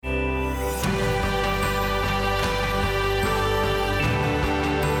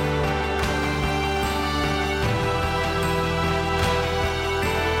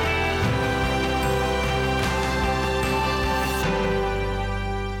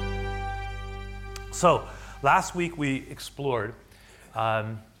So last week we explored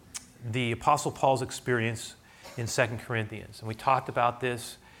the Apostle Paul's experience in 2 Corinthians. And we talked about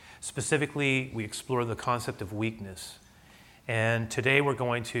this. Specifically, we explored the concept of weakness. And today we're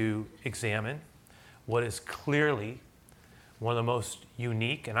going to examine what is clearly one of the most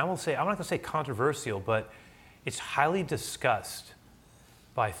unique, and I will say, I'm not going to say controversial, but it's highly discussed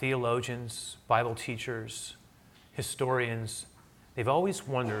by theologians, Bible teachers, historians. They've always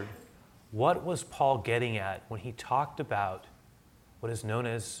wondered, what was Paul getting at when he talked about what is known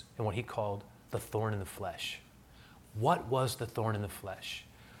as, and what he called, the thorn in the flesh? What was the thorn in the flesh?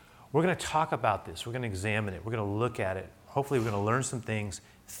 We're going to talk about this. We're going to examine it. We're going to look at it. Hopefully we're going to learn some things,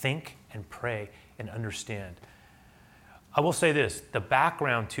 think and pray and understand. I will say this, the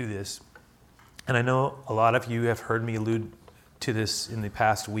background to this, and I know a lot of you have heard me allude to this in the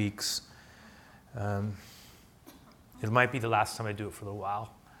past weeks. It might be the last time I do it for a little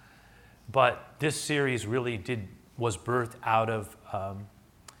while. But this series really was birthed out of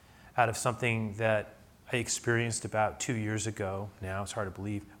something that I experienced about 2 years ago. Now it's hard to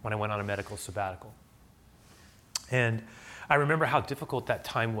believe, when I went on a medical sabbatical. And I remember how difficult that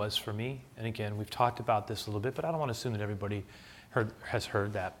time was for me. And again, we've talked about this a little bit, but I don't want to assume that everybody has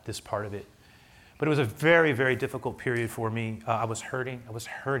heard this part of it. But it was a very, very difficult period for me. I was hurting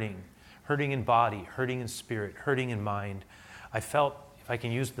in body, hurting in spirit, hurting in mind. I felt, if I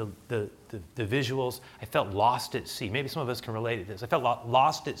can use the visuals, I felt lost at sea. Maybe some of us can relate to this. I felt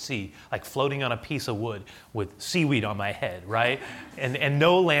lost at sea, like floating on a piece of wood with seaweed on my head, right? And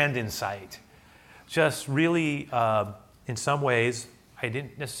no land in sight. Just really, in some ways, I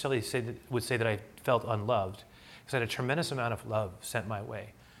didn't necessarily would say that I felt unloved, because I had a tremendous amount of love sent my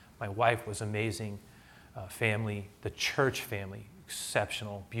way. My wife was amazing, family, the church family,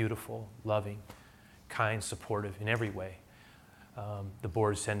 exceptional, beautiful, loving, kind, supportive in every way. The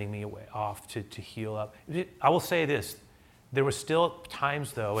board sending me off to heal up. I will say this, there were still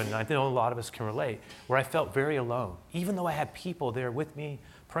times though, and I know a lot of us can relate, where I felt very alone. Even though I had people there with me,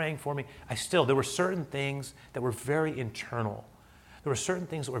 praying for me, there were certain things that were very internal. There were certain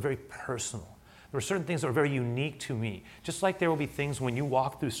things that were very personal. There were certain things that were very unique to me. Just like there will be things when you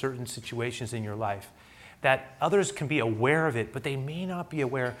walk through certain situations in your life that others can be aware of it, but they may not be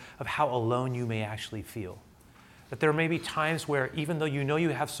aware of how alone you may actually feel. That there may be times where even though you know you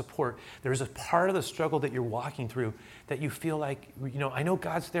have support, there is a part of the struggle that you're walking through that you feel like, I know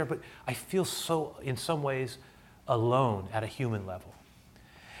God's there, but I feel so, in some ways, alone at a human level.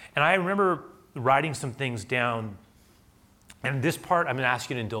 And I remember writing some things down, and this part I'm going to ask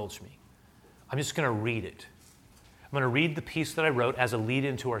you to indulge me. I'm just going to read it. I'm going to read the piece that I wrote as a lead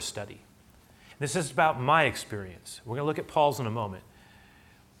into our study. This is about my experience. We're going to look at Paul's in a moment.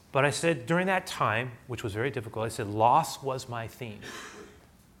 But I said during that time, which was very difficult, I said loss was my theme.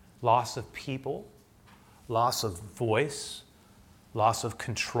 Loss of people, loss of voice, loss of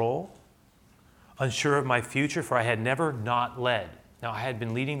control, unsure of my future, for I had never not led. Now, I had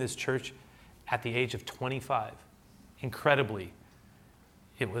been leading this church at the age of 25. Incredibly,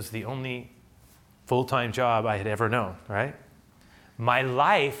 it was the only full-time job I had ever known, right? My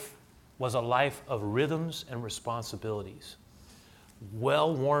life was a life of rhythms and responsibilities,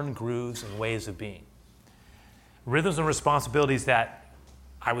 well-worn grooves and ways of being. Rhythms and responsibilities that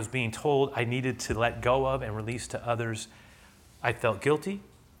I was being told I needed to let go of and release to others. I felt guilty,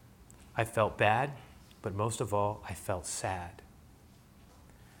 I felt bad, but most of all, I felt sad.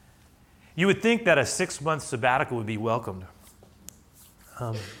 You would think that a 6-month sabbatical would be welcomed,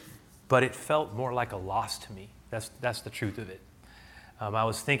 but it felt more like a loss to me. That's the truth of it. I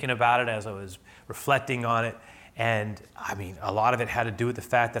was thinking about it as I was reflecting on it, and I mean, a lot of it had to do with the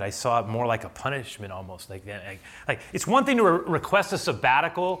fact that I saw it more like a punishment almost. Like it's one thing to request a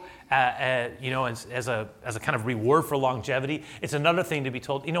sabbatical, as a kind of reward for longevity. It's another thing to be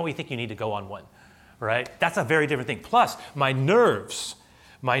told, we think you need to go on one, right? That's a very different thing. Plus, my nerves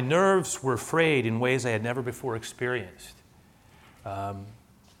were frayed in ways I had never before experienced. I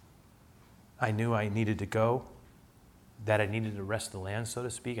knew I needed to go, that I needed to rest the land, so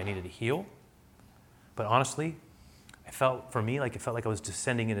to speak. I needed to heal. But honestly, it felt like I was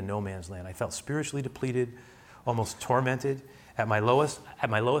descending into no man's land. I felt spiritually depleted, almost tormented. At my lowest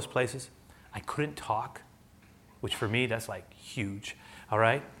places, I couldn't talk, which for me, that's like huge, all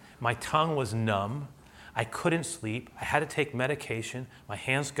right? My tongue was numb. I couldn't sleep. I had to take medication. My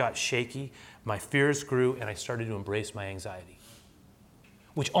hands got shaky. My fears grew, and I started to embrace my anxiety,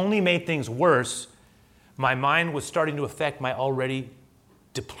 which only made things worse. My mind was starting to affect my already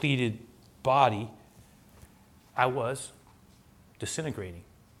depleted body. I was disintegrating.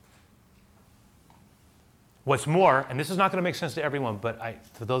 What's more, and this is not going to make sense to everyone, but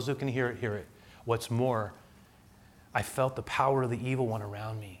for those who can hear it. What's more, I felt the power of the evil one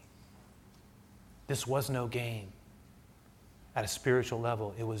around me. This was no game. At a spiritual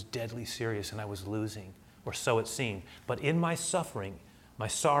level, it was deadly serious and I was losing, or so it seemed. But in my suffering, my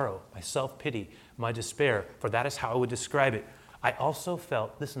sorrow, my self-pity, my despair, for that is how I would describe it, I also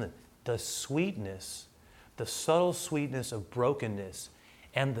felt, listen, the sweetness, the subtle sweetness of brokenness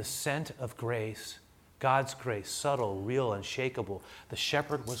and the scent of grace, God's grace, subtle, real, unshakable. The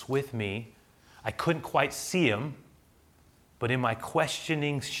shepherd was with me. I couldn't quite see him, but in my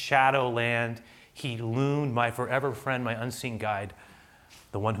questioning shadow land, he loomed, my forever friend, my unseen guide,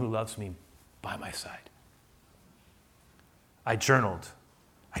 the one who loves me, by my side. I journaled,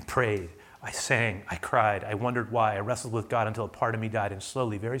 I prayed, I sang, I cried, I wondered why, I wrestled with God until a part of me died, and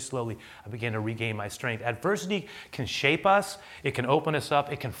slowly, very slowly, I began to regain my strength. Adversity can shape us, it can open us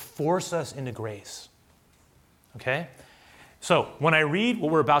up, it can force us into grace. Okay? So when I read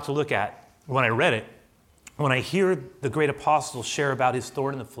what we're about to look at, when I read it, when I hear the great apostle share about his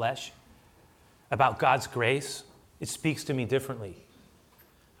thorn in the flesh, about God's grace, it speaks to me differently.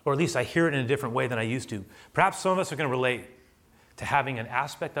 Or at least I hear it in a different way than I used to. Perhaps some of us are going to relate to having an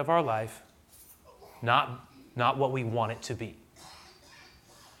aspect of our life not what we want it to be.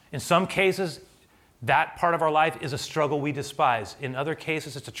 In some cases, that part of our life is a struggle we despise. In other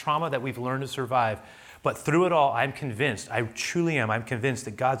cases, it's a trauma that we've learned to survive. But through it all, I'm convinced, I truly am, I'm convinced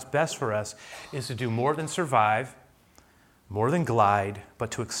that God's best for us is to do more than survive, more than glide,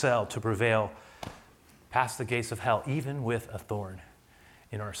 but to excel, to prevail past the gates of hell, even with a thorn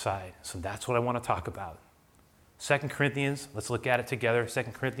in our side. So that's what I want to talk about. 2 Corinthians, let's look at it together. 2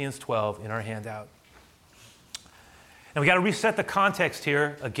 Corinthians 12 in our handout. And we got to reset the context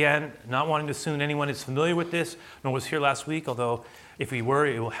here. Again, not wanting to assume anyone is familiar with this, nor was here last week, although if we were,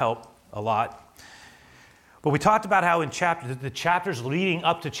 it will help a lot. But we talked about how in the chapters leading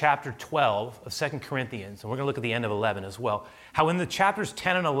up to chapter 12 of 2 Corinthians, and we're going to look at the end of 11 as well, how in the chapters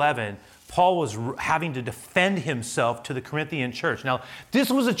 10 and 11, Paul was having to defend himself to the Corinthian church. Now, this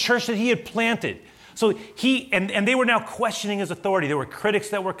was a church that he had planted. So and they were now questioning his authority. There were critics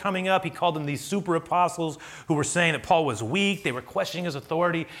that were coming up. He called them these super apostles who were saying that Paul was weak. They were questioning his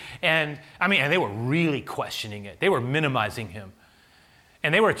authority. And they were really questioning it. They were minimizing him.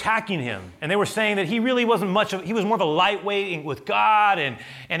 And they were attacking him. And they were saying that he really wasn't he was more of a lightweight with God. And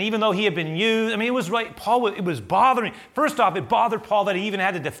even though he had been used, it was right. It was bothering. First off, it bothered Paul that he even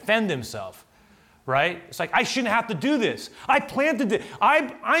had to defend himself. Right? It's like, I shouldn't have to do this. I planted it.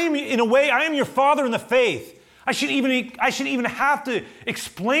 I am, in a way, I am your father in the faith. I shouldn't even have to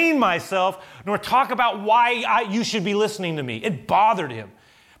explain myself nor talk about why you should be listening to me. It bothered him.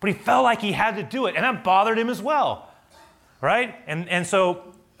 But he felt like he had to do it. And that bothered him as well. Right? And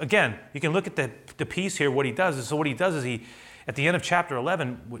so, again, you can look at the piece here. What he does is he, at the end of chapter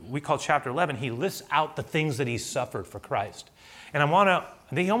 11, we call chapter 11, he lists out the things that he suffered for Christ. And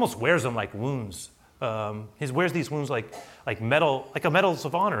he almost wears them like wounds. He wears these wounds like medals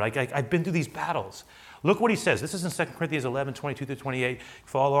of honor. I've been through these battles. Look what he says. This is in 2 Corinthians 11, 22 through 28.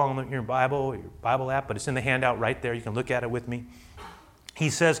 Follow along on your Bible app, but it's in the handout right there. You can look at it with me. He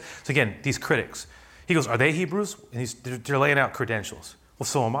says, so again, these critics. He goes, are they Hebrews? And they're laying out credentials. Well,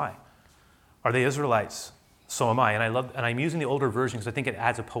 so am I. Are they Israelites? So am I. And I'm using the older version because I think it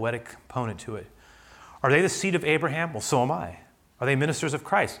adds a poetic component to it. Are they the seed of Abraham? Well, so am I. Are they ministers of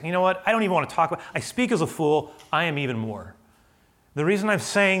Christ? You know what? I don't even want to talk about it. I speak as a fool. I am even more. The reason I'm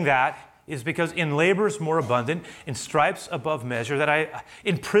saying that is because in labors more abundant, in stripes above measure,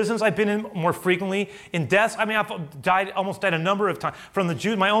 in prisons I've been in more frequently, in deaths, I've almost died a number of times. From the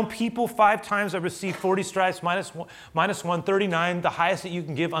Jews, my own people, 5 times I've received 40 stripes, minus 1, 39, the highest that you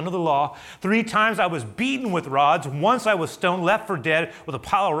can give under the law. 3 times I was beaten with rods. Once I was stoned, left for dead with a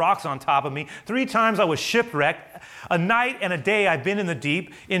pile of rocks on top of me. 3 times I was shipwrecked. A night and a day I've been in the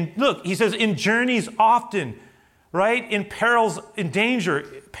deep. He says, in journeys often, right? In perils, in danger,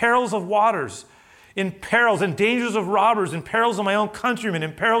 perils of waters, in perils and dangers of robbers, in perils of my own countrymen,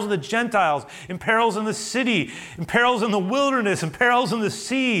 in perils of the Gentiles, in perils in the city, in perils in the wilderness, in perils in the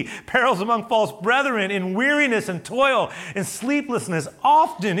sea, perils among false brethren, in weariness and toil, in sleeplessness,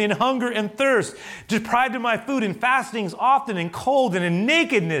 often in hunger and thirst, deprived of my food, in fastings often, in cold and in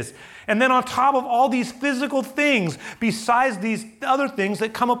nakedness. And then on top of all these physical things, besides these other things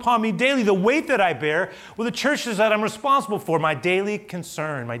that come upon me daily, the weight that I bear with the churches that I'm responsible for, my daily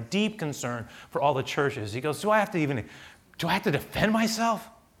concern, my deep concern for all the churches. He goes, do I have to defend myself?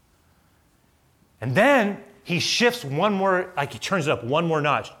 And then he shifts he turns it up one more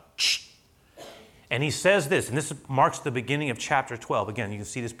notch. And he says this, and this marks the beginning of chapter 12. Again, you can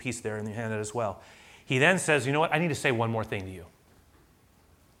see this piece there in your handout as well. He then says, you know what, I need to say one more thing to you.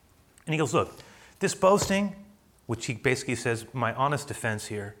 And he goes, look, This boasting, which he basically says, my honest defense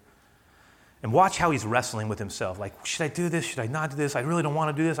here, and watch how he's wrestling with himself. Like, should I do this? Should I not do this? I really don't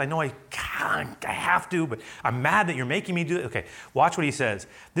want to do this. I know I have to, but I'm mad that you're making me do it. Okay, watch what he says.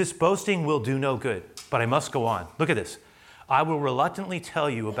 This boasting will do no good, but I must go on. Look at this. I will reluctantly tell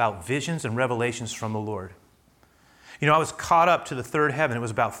you about visions and revelations from the Lord. You know, I was caught up to the third heaven. It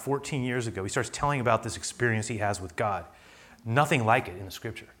was about 14 years ago. He starts telling about this experience he has with God. Nothing like it in the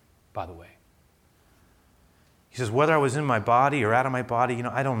scripture, by the way. He says, whether I was in my body or out of my body,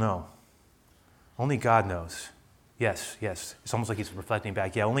 I don't know. Only God knows. Yes. It's almost like he's reflecting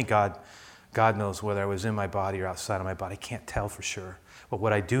back. Yeah, only God knows whether I was in my body or outside of my body. I can't tell for sure. But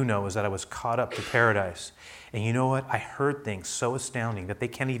what I do know is that I was caught up to paradise. And you know what? I heard things so astounding that they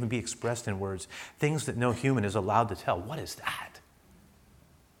can't even be expressed in words. Things that no human is allowed to tell. What is that?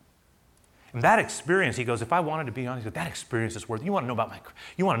 And that experience, he goes, if I wanted to be honest, that experience is worth, you want to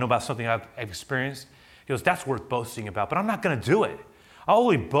know about something I've experienced? He goes, that's worth boasting about, but I'm not going to do it. I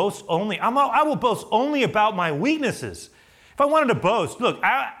will boast only about my weaknesses. If I wanted to boast, look,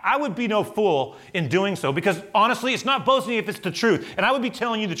 I would be no fool in doing so, because honestly, it's not boasting if it's the truth. And I would be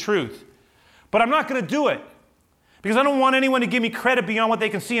telling you the truth. But I'm not going to do it, because I don't want anyone to give me credit beyond what they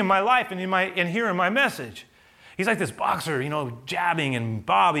can see in my life and hear in my message. He's like this boxer, jabbing and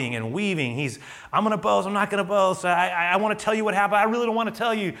bobbing and weaving. I'm going to boast, I'm not going to boast. I want to tell you what happened. I really don't want to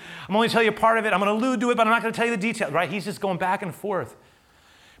tell you. I'm only tell you a part of it. I'm going to allude to it, but I'm not going to tell you the details, right? He's just going back and forth.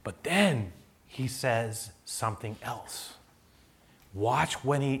 But then he says something else. Watch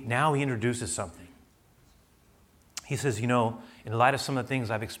when he introduces something. He says, in light of some of the things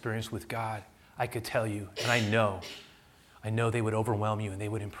I've experienced with God, I could tell you, and I know they would overwhelm you and they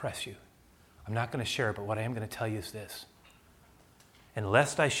would impress you. I'm not going to share it, but what I am going to tell you is this. And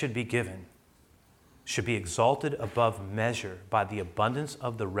lest I should be exalted above measure by the abundance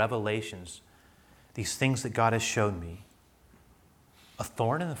of the revelations, these things that God has shown me, a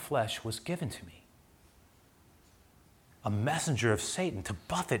thorn in the flesh was given to me, a messenger of Satan to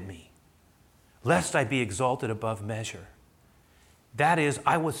buffet me, lest I be exalted above measure. That is,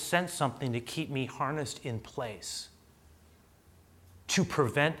 I was sent something to keep me harnessed in place, to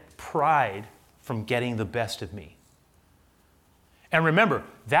prevent pride from getting the best of me. And remember,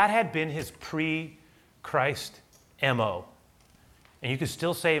 that had been his pre-Christ MO. And you could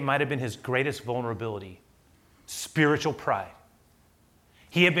still say it might have been his greatest vulnerability, spiritual pride.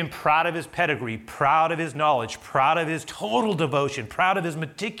 He had been proud of his pedigree, proud of his knowledge, proud of his total devotion, proud of his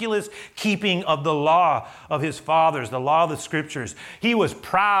meticulous keeping of the law of his fathers, the law of the scriptures. He was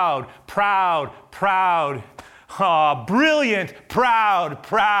proud, brilliant,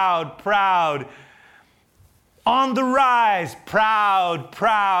 proud. On the rise,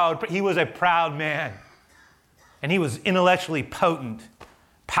 proud. He was a proud man. And he was intellectually potent,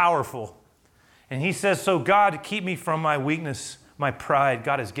 powerful. And he says, so God, to keep me from my weakness, my pride,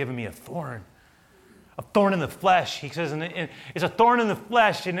 God has given me a thorn in the flesh. He says, and it's a thorn in the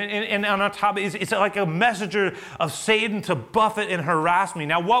flesh, and on top of it, it's like a messenger of Satan to buffet and harass me.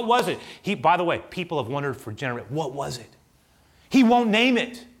 Now, what was it? By the way, people have wondered for generations, what was it? He won't name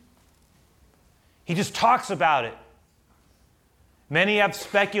it. He just talks about it. Many have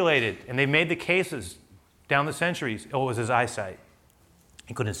speculated, and they've made the cases down the centuries. Oh, it was his eyesight.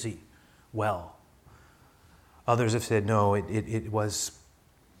 He couldn't see well. Others have said, no, it was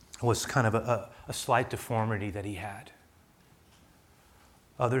kind of a slight deformity that he had.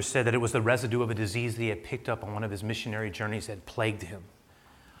 Others said that it was the residue of a disease that he had picked up on one of his missionary journeys that plagued him.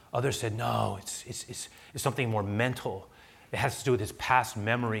 Others said, no, it's something more mental. It has to do with his past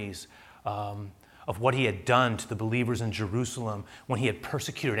memories of what he had done to the believers in Jerusalem when he had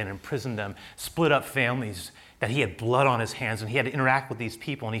persecuted and imprisoned them, split up families, that he had blood on his hands, and he had to interact with these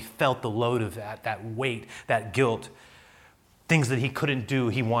people, and he felt the load of that weight, that guilt, things that he couldn't do,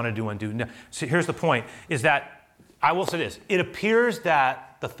 he wanted to undo. No, so here's the point, is that, I will say this, it appears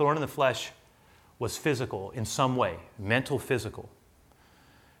that the thorn in the flesh was physical in some way, mental physical,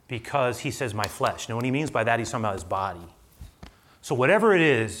 because he says, my flesh. Now, what he means by that, he's talking about his body. So whatever it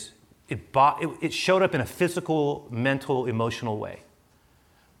is, it showed up in a physical, mental, emotional way,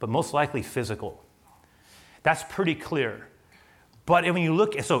 but most likely physical. That's pretty clear. But when you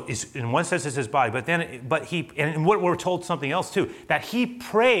look, so in one sense it's his body, and what we're told something else too, that he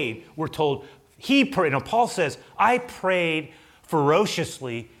prayed, we're told, he prayed. Now Paul says, I prayed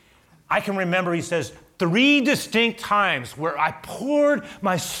ferociously. I can remember, he says, 3 distinct times where I poured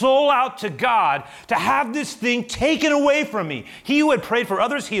my soul out to God to have this thing taken away from me. He who had prayed for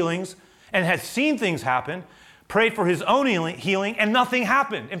others' healings and had seen things happen, prayed for his own healing and nothing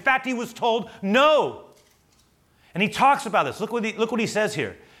happened. In fact, he was told no. And he talks about this. Look what he says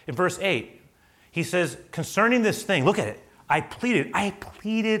here in verse 8. He says, concerning this thing, look at it. I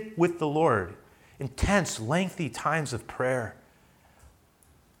pleaded with the Lord. Intense, lengthy times of prayer.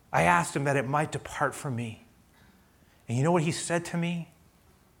 I asked him that it might depart from me. And you know what he said to me?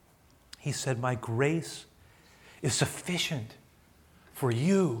 He said, my grace is sufficient for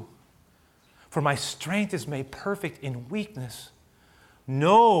you, for my strength is made perfect in weakness.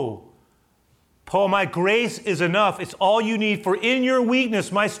 No, Paul, my grace is enough. It's all you need, for in your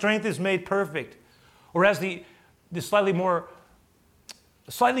weakness, my strength is made perfect. Or as the slightly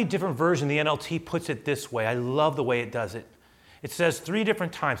different version, the NLT puts it this way. I love the way it does it. It says 3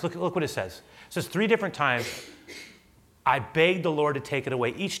 different times. Look what it says. It says 3 different times, I begged the Lord to take it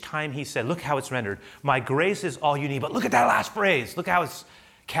away. Each time he said, look how it's rendered. My grace is all you need. But look at that last phrase. Look how it's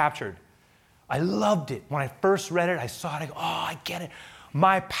captured. I loved it. When I first read it, I saw it. I go, oh, I get it.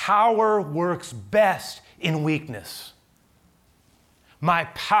 My power works best in weakness. My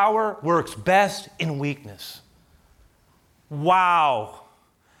power works best in weakness. Wow.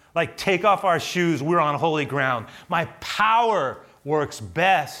 Like, take off our shoes. We're on holy ground. My power works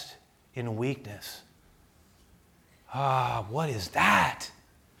best in weakness. What is that?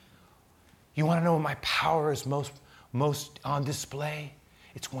 You want to know when my power is most on display?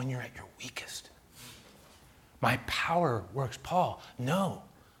 It's when you're at your weakest. My power works, Paul. No,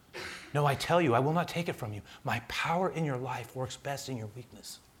 I tell you, I will not take it from you. My power in your life works best in your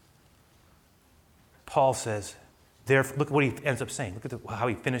weakness. Paul says, look at what he ends up saying. Look at how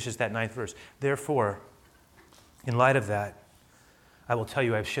he finishes that 9th verse. Therefore, in light of that, I will tell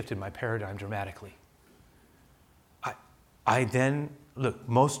you I've shifted my paradigm dramatically. I then,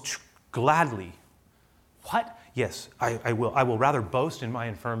 most gladly, what? Yes, I will. I will rather boast in my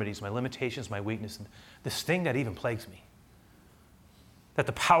infirmities, my limitations, my weakness, and this thing that even plagues me, that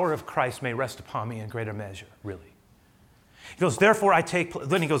the power of Christ may rest upon me in greater measure, really. He goes, therefore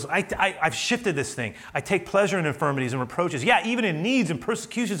I've shifted this thing. I take pleasure in infirmities and reproaches. Yeah, even in needs and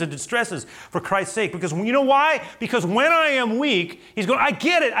persecutions and distresses for Christ's sake. Because you know why? Because when I am weak, he's going, I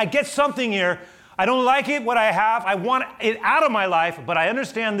get it. I get something here. I don't like it, what I have. I want it out of my life. But I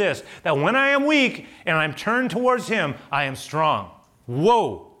understand this, that when I am weak and I'm turned towards him, I am strong.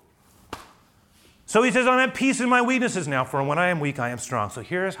 Whoa. So he says, I'm at peace in my weaknesses now, for when I am weak, I am strong. So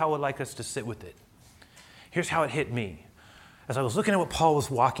here's how I would like us to sit with it. Here's how it hit me. As I was looking at what Paul was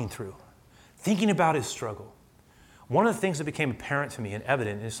walking through, thinking about his struggle, one of the things that became apparent to me and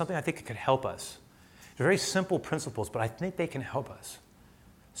evident, and is something I think could help us. They're very simple principles, but I think they can help us,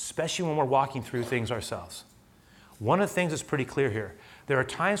 especially when we're walking through things ourselves. One of the things that's pretty clear here, there are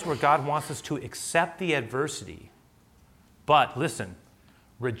times where God wants us to accept the adversity, but listen,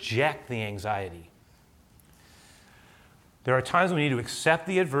 reject the anxiety. There are times when we need to accept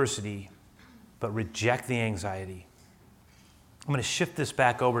the adversity, but reject the anxiety. I'm going to shift this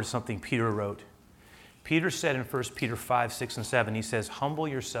back over to something Peter wrote. Peter said in 1 Peter 5, 6, and 7, he says, humble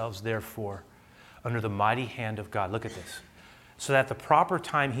yourselves, therefore, under the mighty hand of God. Look at this. So that at the proper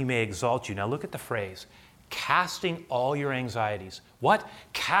time he may exalt you. Now look at the phrase, casting all your anxieties. What?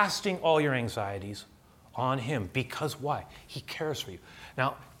 Casting all your anxieties on him. Because why? He cares for you.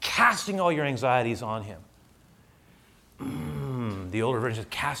 Now, casting all your anxieties on him. The older version says,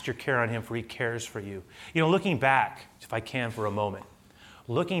 cast your care on him, for he cares for you. You know, looking back, if I can for a moment,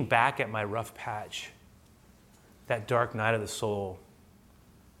 looking back at my rough patch, that dark night of the soul,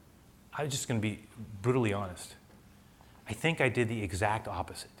 I'm just going to be brutally honest. I think I did the exact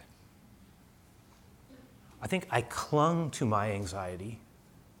opposite. I think I clung to my anxiety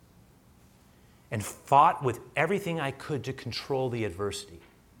and fought with everything I could to control the adversity.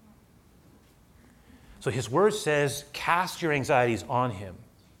 So his word says, cast your anxieties on him.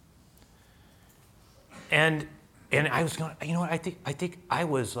 And I was going, you know what, I think I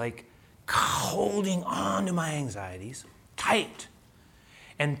was like holding on to my anxieties tight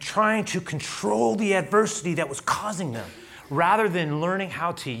and trying to control the adversity that was causing them, rather than learning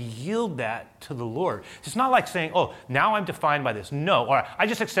how to yield that to the Lord. It's not like saying, oh, now I'm defined by this. No, or I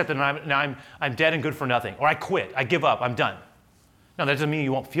just accept it and now I'm dead and good for nothing. Or I quit, I give up, I'm done. Now that doesn't mean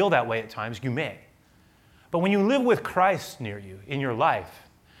you won't feel that way at times, you may. But when you live with Christ near you in your life,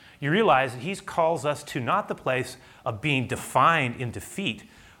 you realize that he calls us to not the place of being defined in defeat,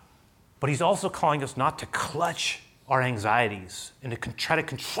 but he's also calling us not to clutch our anxieties and to try to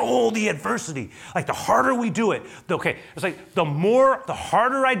control the adversity. Like the harder we do it, it's like the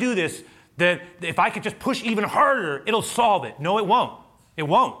harder I do this, that if I could just push even harder, it'll solve it. No, it won't. It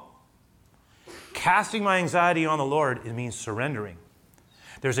won't. Casting my anxiety on the Lord, it means surrendering.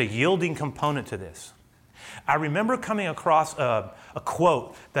 There's a yielding component to this. I remember coming across a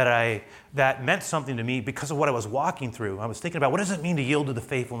quote that meant something to me because of what I was walking through. I was thinking about, what does it mean to yield to the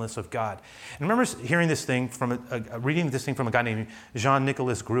faithfulness of God? And I remember hearing this thing reading this thing from a guy named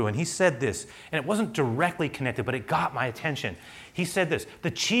Jean-Nicolas Grue, and he said this, and it wasn't directly connected, but it got my attention. He said this: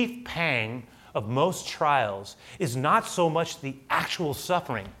 the chief pang of most trials is not so much the actual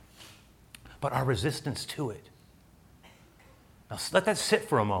suffering, but our resistance to it. Now let that sit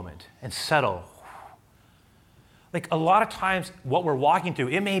for a moment and settle. Like, a lot of times what we're walking through,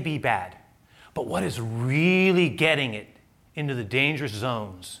 it may be bad, but what is really getting it into the dangerous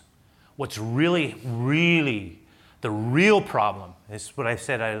zones, what's really, really the real problem, is what I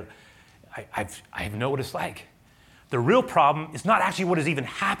said, I know what it's like. The real problem is not actually what is even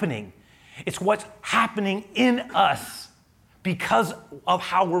happening. It's what's happening in us because of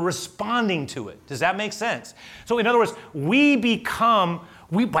how we're responding to it. Does that make sense? So in other words,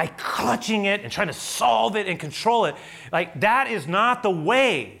 by clutching it and trying to solve it and control it, like, that is not the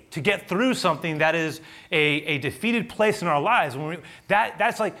way to get through something that is a defeated place in our lives.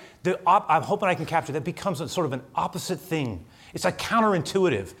 That's like, I'm hoping I can capture that becomes a sort of an opposite thing. It's like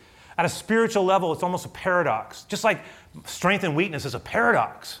counterintuitive. At a spiritual level, it's almost a paradox. Just like strength and weakness is a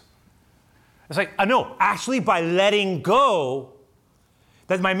paradox. It's like, I know, actually by letting go,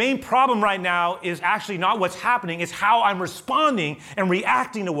 that my main problem right now is actually not what's happening, it's how I'm responding and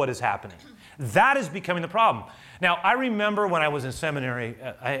reacting to what is happening. That is becoming the problem. Now, I remember when I was in seminary,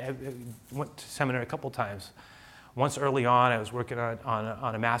 I went to seminary a couple times. Once early on, I was working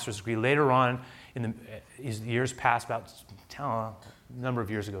on a master's degree. Later on, in the years past, about a number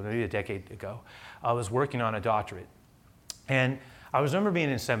of years ago, maybe a decade ago, I was working on a doctorate. And I remember being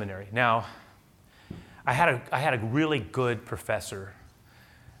in seminary. Now, I had a really good professor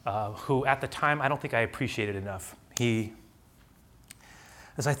who at the time I don't think I appreciated enough.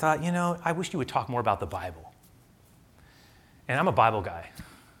 As I thought, I wish you would talk more about the Bible. And I'm a Bible guy,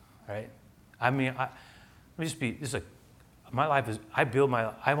 right? I mean, my life is, I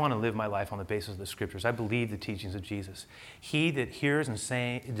want to live my life on the basis of the Scriptures. I believe the teachings of Jesus. He that hears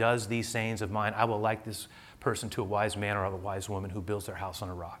and does these sayings of mine, I will like this person to a wise man or a wise woman who builds their house on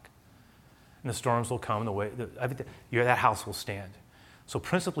a rock. And the storms will come, that house will stand. So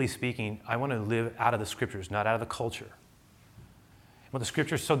principally speaking, I want to live out of the Scriptures, not out of the culture. Well, the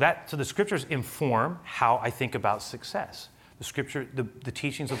Scriptures, so the Scriptures inform how I think about success. The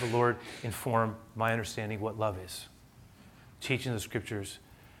teachings of the Lord inform my understanding of what love is. Teachings of the Scriptures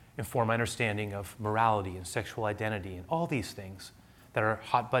inform my understanding of morality and sexual identity and all these things that are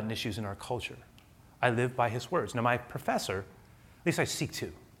hot button issues in our culture. I live by his words. Now, my professor, at least I seek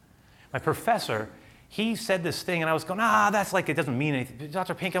to. My professor, he said this thing, and I was going, that's like, it doesn't mean anything.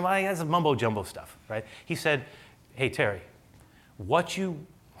 Dr. Pinkham, that's mumbo-jumbo stuff, right? He said, hey, Terry, what you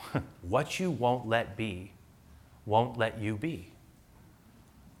won't let be, won't let you be.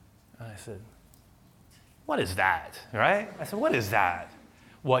 And I said, what is that, right? I said, what is that?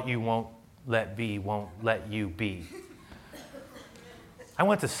 What you won't let be, won't let you be. I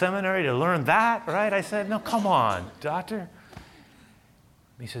went to seminary to learn that, right? I said, no, come on, doctor.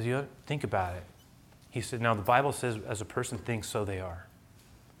 He says, you think about it. He said, now the Bible says, as a person thinks, so they are.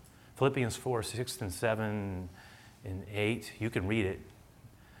 Philippians 4, 6 and 7 and 8, you can read it.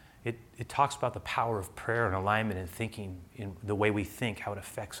 It talks about the power of prayer and alignment and thinking, in the way we think, how it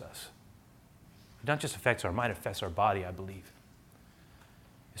affects us. It not just affects our mind, it affects our body, I believe.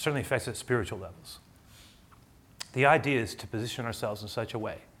 It certainly affects at spiritual levels. The idea is to position ourselves in such a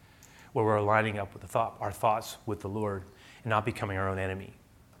way where we're aligning up with our thoughts with the Lord and not becoming our own enemy.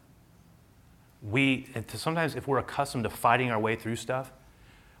 Sometimes if we're accustomed to fighting our way through stuff,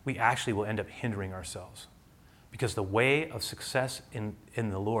 we actually will end up hindering ourselves. Because the way of success in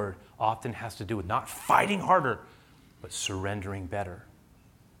the Lord often has to do with not fighting harder, but surrendering better.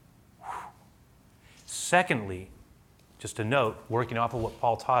 Whew. Secondly, just a note, working off of what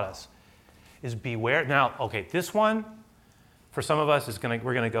Paul taught us, is beware. Now, okay, this one, for some of us, we're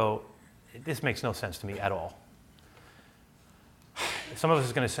going to go, this makes no sense to me at all. Some of us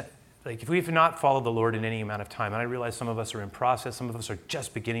is going to say, if we've not followed the Lord in any amount of time, and I realize some of us are in process, some of us are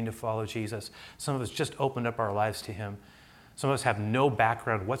just beginning to follow Jesus, some of us just opened up our lives to him, some of us have no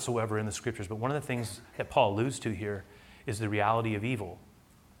background whatsoever in the Scriptures, but one of the things that Paul alludes to here is the reality of evil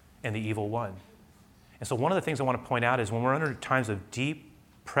and the evil one. And so one of the things I want to point out is when we're under times of deep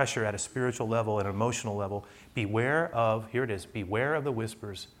pressure at a spiritual level and emotional level, beware of the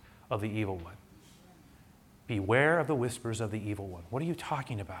whispers of the evil one. Beware of the whispers of the evil one. What are you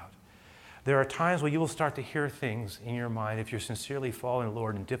talking about? There are times where you will start to hear things in your mind, if you're sincerely following the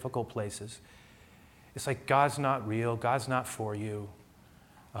Lord in difficult places. It's like God's not real, God's not for you.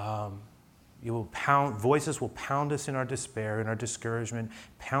 Voices will pound us in our despair, in our discouragement,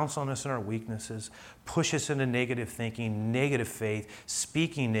 pounce on us in our weaknesses, push us into negative thinking, negative faith,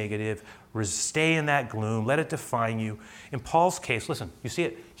 speaking negative, stay in that gloom, let it define you. In Paul's case, listen, you see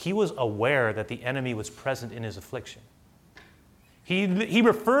it, he was aware that the enemy was present in his affliction. He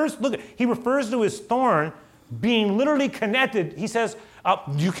refers to his thorn being literally connected. He says,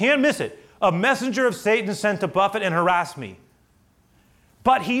 you can't miss it, a messenger of Satan sent to buffet and harass me.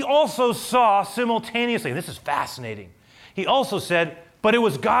 But he also saw simultaneously, this is fascinating, he also said, but it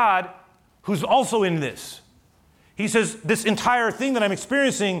was God who's also in this. He says, this entire thing that I'm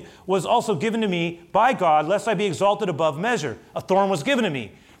experiencing was also given to me by God, lest I be exalted above measure. A thorn was given to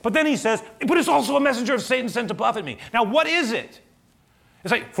me. But then he says, but it's also a messenger of Satan sent to buffet me. Now, what is it?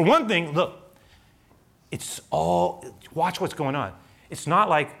 It's like, for one thing, look, watch what's going on. It's not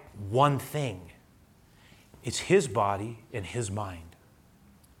like one thing. It's his body and his mind.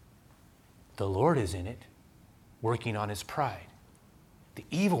 The Lord is in it, working on his pride. The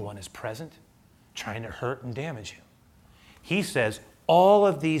evil one is present, trying to hurt and damage him. He says all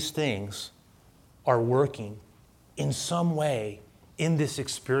of these things are working in some way in this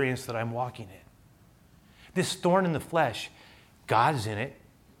experience that I'm walking in. This thorn in the flesh, God's in it.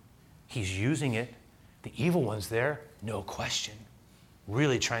 He's using it. The evil one's there, no question,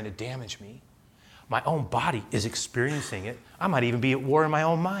 really trying to damage me. My own body is experiencing it. I might even be at war in my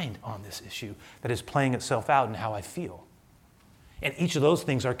own mind on this issue that is playing itself out in how I feel. And each of those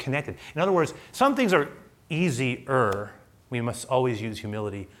things are connected. In other words, some things are easier. We must always use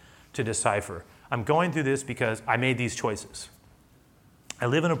humility to decipher. I'm going through this because I made these choices. I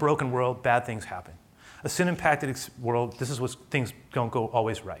live in a broken world, bad things happen. A sin-impacted world, this is what things don't go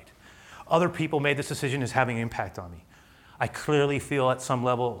always right. Other people made this decision is having an impact on me. I clearly feel at some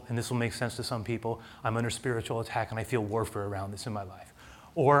level, and this will make sense to some people, I'm under spiritual attack and I feel warfare around this in my life.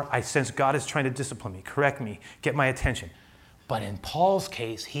 Or I sense God is trying to discipline me, correct me, get my attention. But in Paul's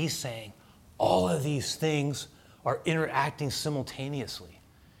case, he's saying all of these things are interacting simultaneously.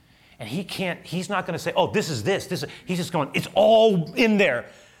 And he's not going to say, oh, this is this. He's just going, it's all in there.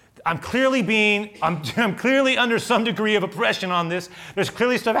 I'm clearly under some degree of oppression on this. There's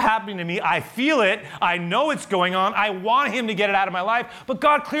clearly stuff happening to me. I feel it. I know it's going on. I want him to get it out of my life. But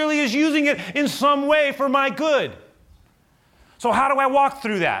God clearly is using it in some way for my good. So how do I walk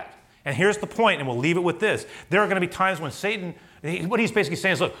through that? And here's the point, and we'll leave it with this. There are going to be times when Satan, what he's basically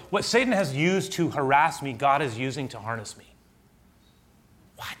saying is, look, what Satan has used to harass me, God is using to harness me.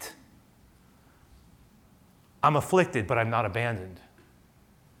 What? I'm afflicted, but I'm not abandoned.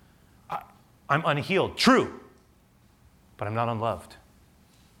 I'm unhealed. True. But I'm not unloved.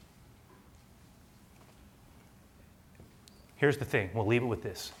 Here's the thing. We'll leave it with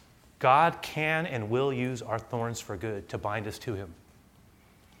this. God can and will use our thorns for good to bind us to him.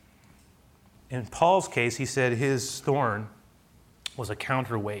 In Paul's case, he said his thorn was a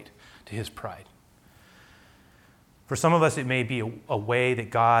counterweight to his pride. For some of us, it may be a way that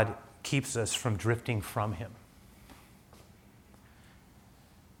God keeps us from drifting from him.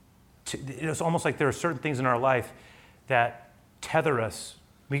 It's almost like there are certain things in our life that tether us.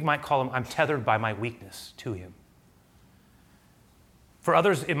 We might call them, I'm tethered by my weakness to him. For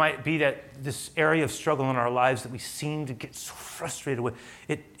others, it might be that this area of struggle in our lives that we seem to get so frustrated with,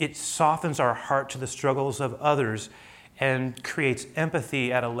 it softens our heart to the struggles of others and creates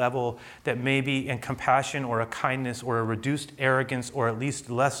empathy at a level that maybe in compassion or a kindness or a reduced arrogance or at least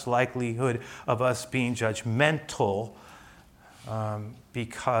less likelihood of us being judgmental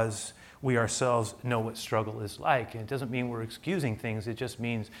because we ourselves know what struggle is like. And it doesn't mean we're excusing things. It just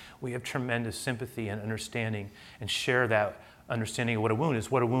means we have tremendous sympathy and understanding and share that understanding of what a wound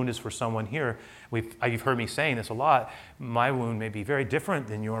is. What a wound is for someone here. You've heard me saying this a lot. My wound may be very different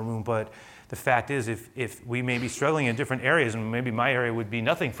than your wound, but the fact is if we may be struggling in different areas, and maybe my area would be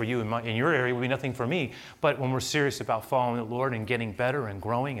nothing for you and your area would be nothing for me, but when we're serious about following the Lord and getting better and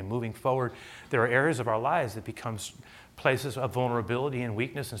growing and moving forward, there are areas of our lives that become places of vulnerability and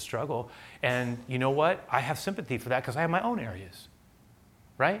weakness and struggle. And you know what? I have sympathy for that because I have my own areas,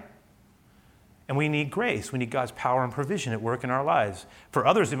 right? And we need grace. We need God's power and provision at work in our lives. For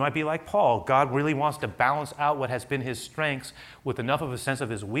others, it might be like Paul. God really wants to balance out what has been his strengths with enough of a sense of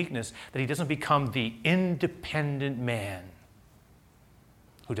his weakness that he doesn't become the independent man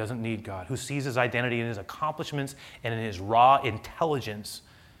who doesn't need God, who sees his identity in his accomplishments and in his raw intelligence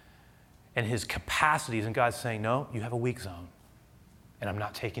and his capacities. And God's saying, no, you have a weak zone, and I'm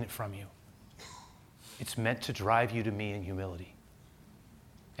not taking it from you. It's meant to drive you to me in humility,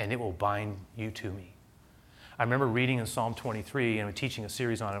 and it will bind you to me. I remember reading in Psalm 23, and I'm teaching a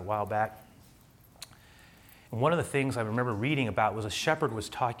series on it a while back, And one of the things I remember reading about was a shepherd was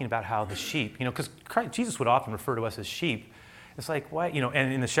talking about how the sheep, because Jesus would often refer to us as sheep. It's like, why,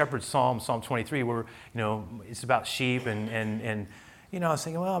 and in the shepherd's psalm, Psalm 23, where, it's about sheep and I was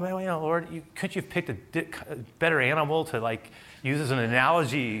thinking, well, man, Lord, couldn't you have picked a better animal to use as an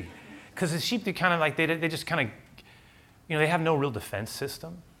analogy? Because the sheep, they kind of they just kind of, they have no real defense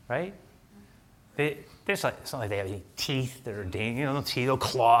system, right? It's not like they have any teeth that are dangerous, no teeth, no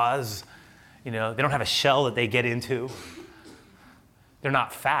claws. They don't have a shell that they get into. They're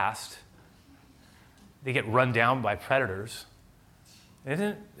not fast. They get run down by predators.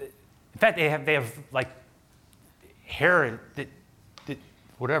 In fact, they have hair that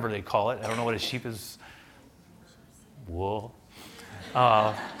whatever they call it. I don't know what a sheep is. Wool.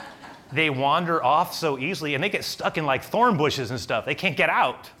 They wander off so easily, and they get stuck in thorn bushes and stuff. They can't get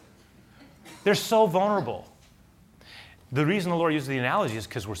out. They're so vulnerable. The reason the Lord uses the analogy is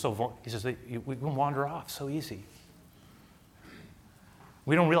because we're so vulnerable. He says we can wander off so easy.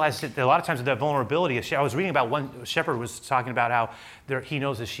 We don't realize that a lot of times that vulnerability. I was reading about one shepherd was talking about how he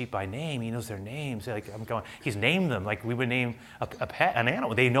knows his sheep by name. He knows their names. He's named them like we would name a pet, an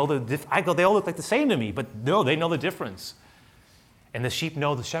animal. They know they all look like the same to me, but no, they know the difference. And the sheep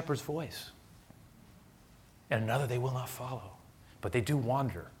know the shepherd's voice. And another they will not follow, but they do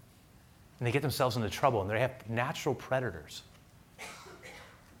wander. And they get themselves into trouble, and they have natural predators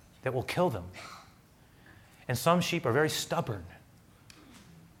that will kill them. And some sheep are very stubborn.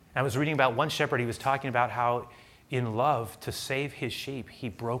 I was reading about one shepherd, he was talking about how in love, to save his sheep, he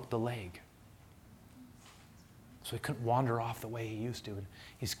broke the leg. So he couldn't wander off the way he used to, and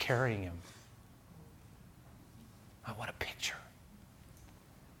he's carrying him. Oh, what a picture.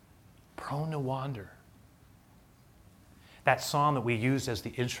 Prone to wander. That psalm that we used as the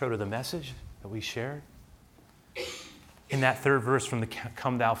intro to the message that we shared, in that third verse from the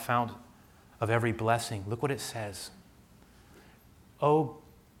Come Thou Fount of Every Blessing, look what it says. Oh,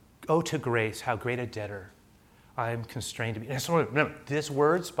 to grace, how great a debtor I am constrained to be. And remember, these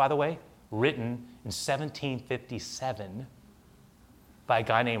words, by the way, written in 1757 by a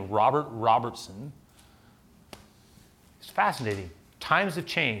guy named Robert Robertson. It's fascinating. Times have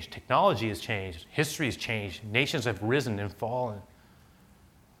changed. Technology has changed. History has changed. Nations have risen and fallen.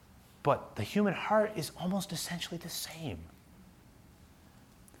 But the human heart is almost essentially the same.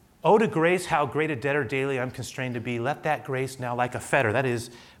 Oh, to grace, how great a debtor daily I'm constrained to be. Let that grace now like a fetter, that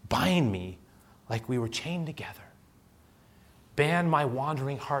is, bind me like we were chained together. Band my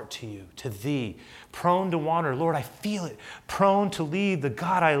wandering heart to you, to thee. Prone to wander, Lord, I feel it. Prone to leave the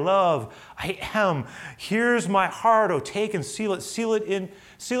God I love. I am. Here's my heart. Oh, take and seal it. Seal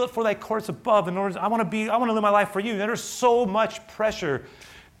it for thy courts above. In order, I want to live my life for you. There's so much pressure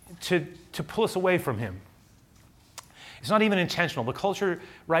to pull us away from him. It's not even intentional. The culture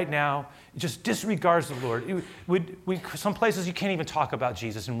right now just disregards the Lord. Some places you can't even talk about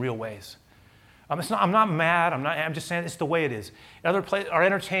Jesus in real ways. I'm not mad. I'm just saying it's the way it is. Other places, our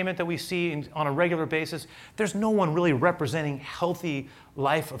entertainment that we see on a regular basis, there's no one really representing healthy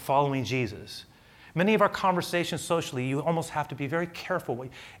life of following Jesus. Many of our conversations socially, you almost have to be very careful.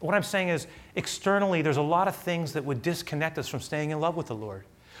 What I'm saying is, externally, there's a lot of things that would disconnect us from staying in love with the Lord.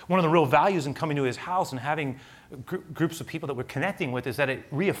 One of the real values in coming to his house and having groups of people that we're connecting with is that it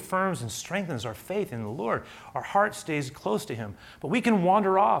reaffirms and strengthens our faith in the Lord. Our heart stays close to him. But we can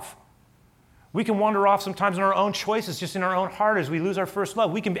wander off. We can wander off sometimes in our own choices, just in our own heart as we lose our first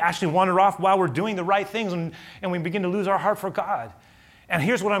love. We can actually wander off while we're doing the right things and we begin to lose our heart for God. And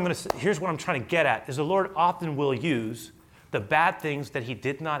here's what I'm trying to get at, is the Lord often will use the bad things that he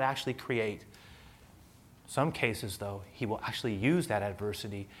did not actually create. Some cases, though, he will actually use that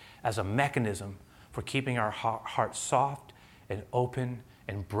adversity as a mechanism for keeping our heart soft and open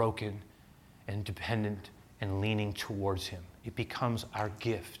and broken and dependent and leaning towards him. It becomes our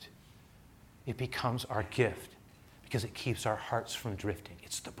gift. It becomes our gift because it keeps our hearts from drifting.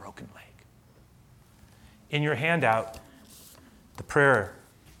 It's the broken leg. In your handout, the prayer,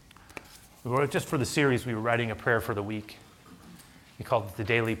 just for the series, we were writing a prayer for the week. We called it the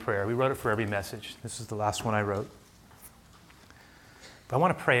daily prayer. We wrote it for every message. This is the last one I wrote. But I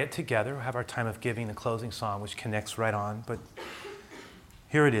want to pray it together. We'll have our time of giving, the closing psalm, which connects right on. But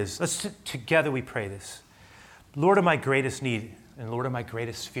here it is. Together we pray this. Lord of my greatest need and Lord of my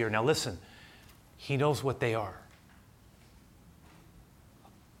greatest fear. Now listen, he knows what they are.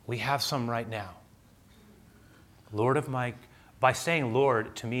 We have some right now. By saying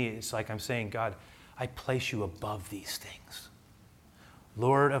Lord, to me, it's like I'm saying, God, I place you above these things.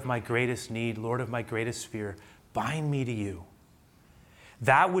 Lord of my greatest need, Lord of my greatest fear, bind me to you.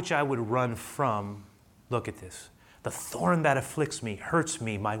 That which I would run from, look at this, The thorn that afflicts me, hurts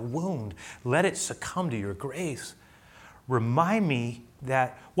me, my wound, let it succumb to your grace. Remind me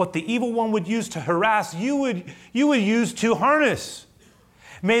that what the evil one would use to harass, you would use to harness.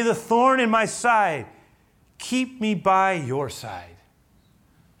 May the thorn in my side keep me by your side.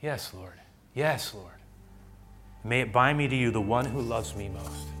 Yes, Lord. Yes, Lord. May it bind me to you, the one who loves me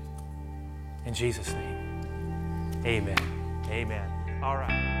most. In Jesus' name, amen. Amen. All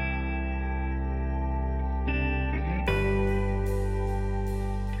right.